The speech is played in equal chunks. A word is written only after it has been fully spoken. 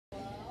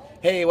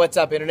Hey, what's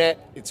up,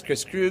 Internet? It's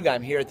Chris Krug.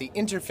 I'm here at the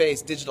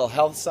Interface Digital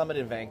Health Summit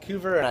in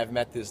Vancouver, and I've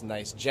met this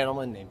nice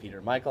gentleman named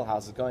Peter Michael.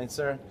 How's it going,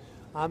 sir?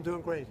 I'm doing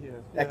great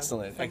here.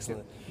 Excellent, Yeah,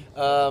 excellent.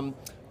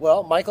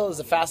 Well, Michael is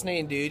a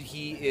fascinating dude.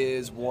 He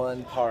is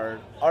one part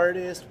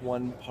artist,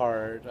 one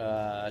part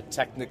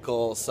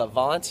technical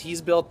savant.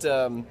 He's built,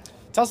 tell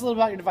us a little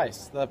about your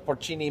device, the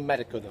Porcini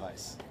medical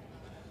device.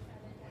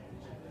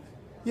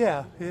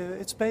 Yeah,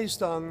 it's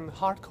based on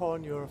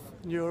hardcore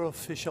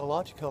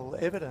neurophysiological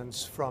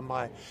evidence from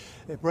my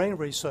brain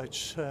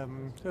research.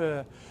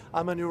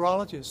 I'm a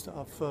neurologist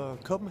of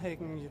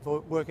Copenhagen,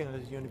 working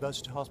at the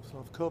University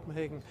Hospital of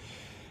Copenhagen,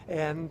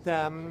 and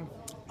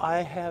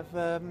I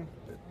have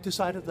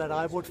decided that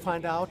I would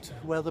find out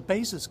where the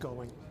bass is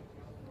going.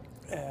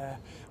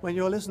 When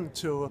you listen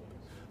to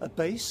a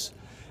bass,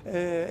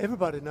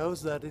 everybody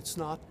knows that it's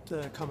not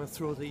coming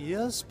through the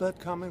ears, but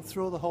coming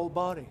through the whole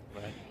body.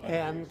 Right.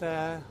 And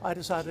I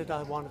decided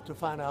I wanted to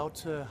find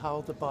out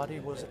how the body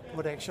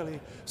would actually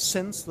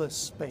sense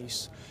this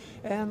bass.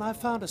 And I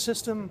found a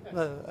system,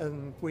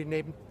 and we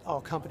named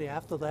our company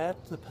after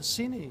that, the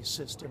Porcini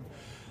system,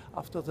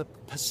 after the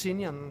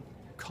Porcinian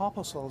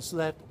corpuscles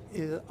that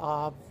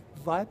are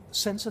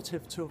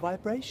sensitive to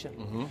vibration.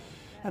 Mm-hmm.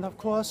 And of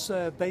course,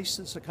 bass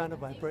is a kind of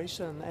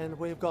vibration, and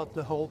we've got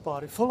the whole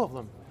body full of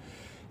them.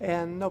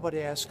 And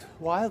nobody asked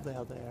why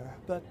they're there,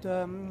 but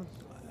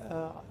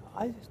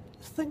I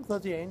think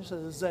that the answer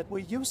is that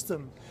we used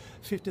them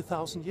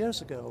 50,000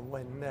 years ago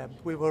when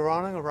we were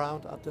running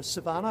around at the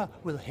savanna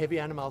with heavy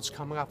animals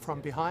coming up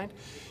from behind.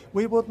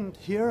 We wouldn't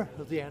hear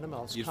the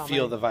animals You'd coming.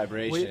 feel the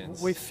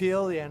vibrations. We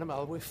feel the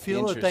animal, we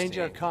feel the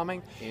danger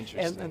coming.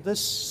 Interesting. And this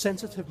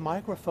sensitive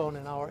microphone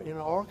in our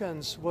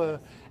organs were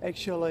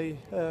actually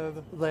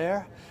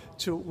there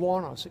to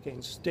warn us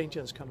against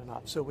dangers coming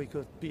up, so we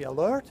could be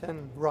alert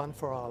and run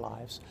for our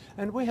lives.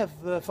 And we have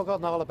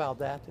forgotten all about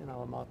that in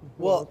our modern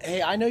world. Well,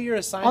 hey, I know you're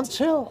a scientist.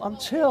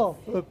 Until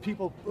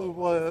people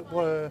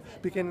were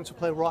beginning to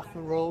play rock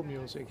and roll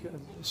music.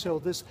 So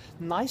this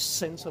nice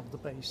sense of the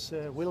bass,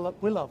 we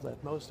love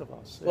that, most of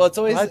us. Well, it's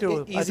always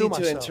easy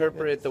to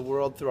interpret the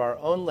world through our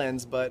own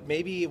lens, but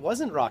maybe it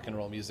wasn't rock and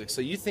roll music.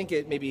 So you think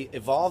it maybe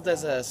evolved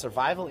as a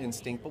survival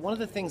instinct. But one of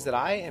the things that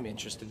I am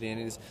interested in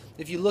is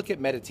if you look at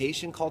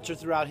meditation culture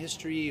throughout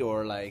history,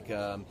 or like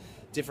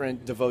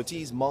different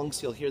devotees,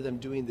 monks, you'll hear them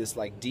doing this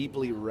like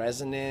deeply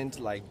resonant,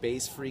 like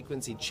bass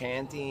frequency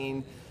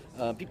chanting.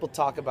 People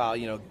talk about,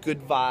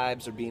 good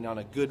vibes or being on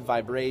a good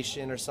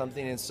vibration or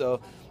something. And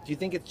so do you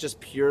think it's just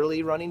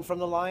purely running from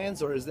the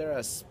lions, or is there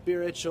a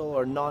spiritual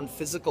or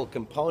non-physical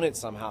component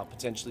somehow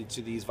potentially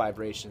to these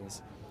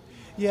vibrations?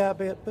 Yeah,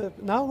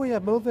 but now we are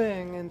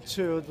moving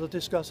into the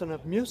discussion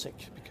of music,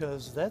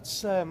 because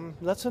that's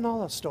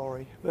another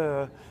story.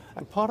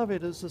 And part of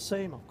it is the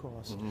same, of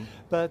course. Mm-hmm.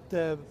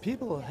 But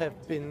people have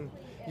been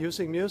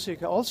using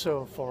music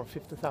also for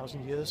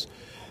 50,000 years.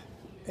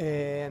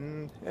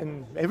 And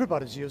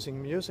everybody's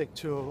using music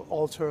to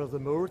alter the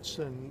moods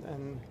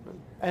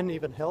and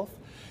even health.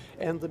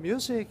 And the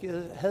music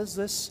has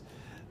this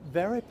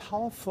very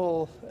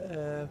powerful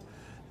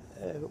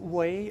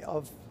way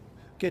of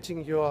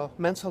getting your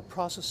mental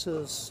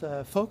processes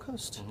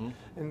focused, mm-hmm.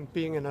 and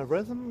being in a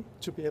rhythm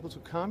to be able to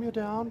calm you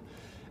down.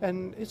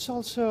 And it's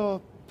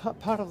also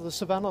part of the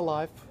savanna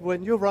life.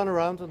 When you run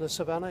around in the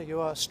savanna,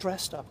 you are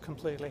stressed up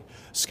completely,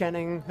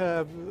 scanning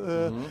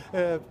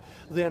the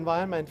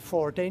environment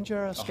for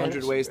danger,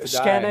 100 ways to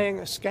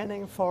die.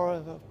 Scanning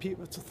for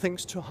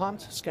things to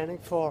hunt, scanning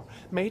for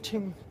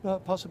mating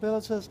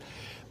possibilities.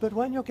 But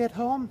when you get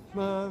home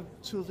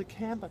to the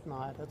camp at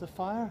night, at the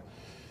fire,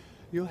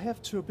 you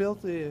have to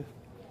build the,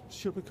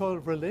 should we call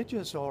it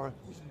religious or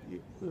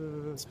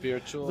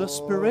spiritual,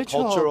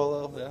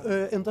 cultural,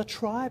 yeah. In the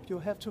tribe, you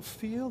have to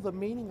feel the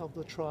meaning of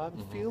the tribe,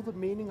 mm-hmm. feel the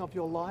meaning of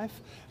your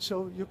life,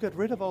 so you get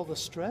rid of all the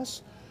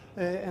stress,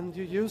 and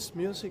you use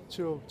music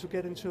to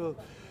get into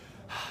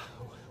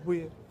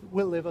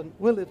we'll live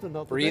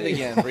another breathe day.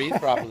 Again, breathe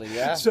properly,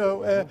 yeah.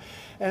 So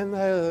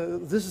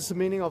this is the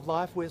meaning of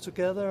life. We're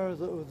together,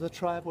 the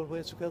tribe, when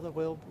we're together,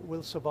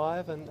 we'll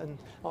survive, and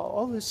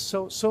all this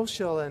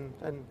social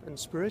and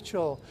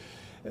spiritual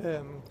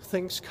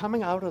things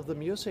coming out of the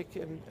music,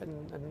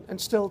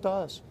 and still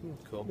does.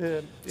 Cool.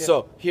 Yeah.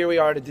 So here we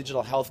are at a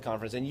digital health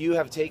conference, and you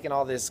have taken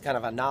all this kind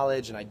of a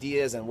knowledge and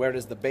ideas, and where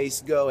does the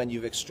bass go, and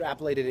you've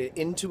extrapolated it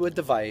into a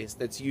device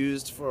that's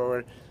used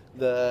for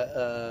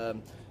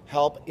the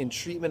help in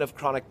treatment of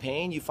chronic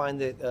pain. You find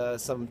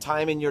that some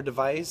time in your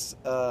device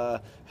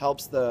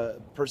helps the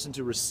person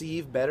to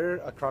receive better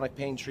a chronic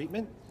pain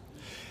treatment?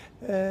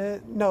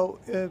 No.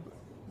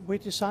 We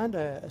designed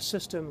a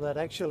system that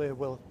actually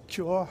will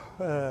cure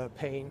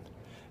pain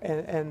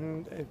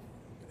and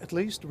at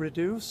least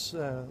reduce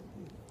the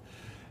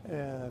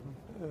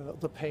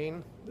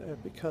pain,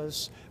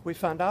 because we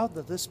found out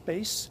that this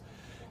bass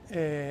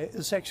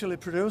is actually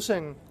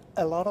producing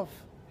a lot of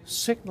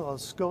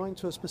signals going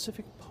to a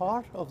specific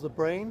part of the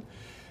brain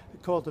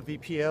called the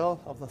VPL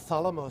of the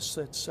thalamus.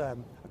 It's a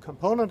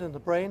component in the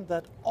brain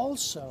that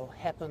also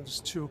happens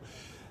to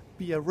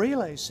be a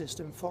relay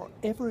system for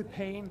every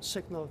pain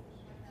signal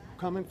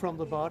coming from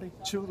the body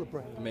to the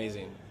brain.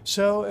 Amazing.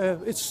 So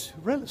it's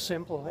really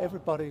simple.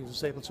 Everybody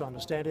is able to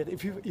understand it.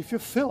 If you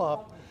fill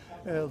up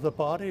the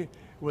body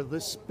with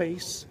this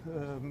space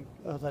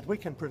that we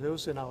can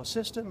produce in our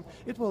system,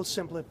 it will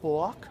simply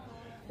block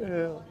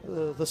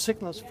the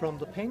signals from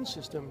the pain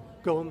system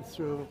going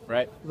through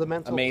the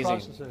mental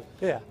processes.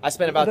 Yeah. I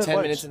spent about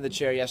 10 minutes in the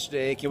chair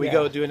yesterday. Can we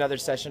go do another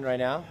session right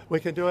now? We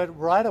can do it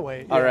right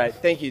away. All right.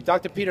 Thank you.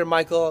 Dr. Peter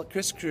Michael,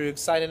 Kris Krug,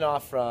 signing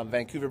off from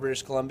Vancouver,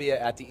 British Columbia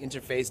at the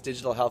Interface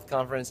Digital Health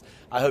Conference.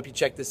 I hope you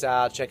check this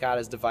out, check out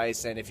his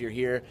device, and if you're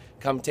here,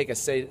 come take a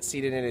seat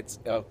in it. It's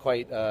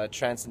quite a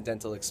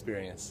transcendental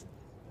experience.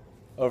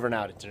 Over and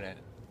out, Internet.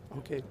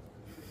 Okay.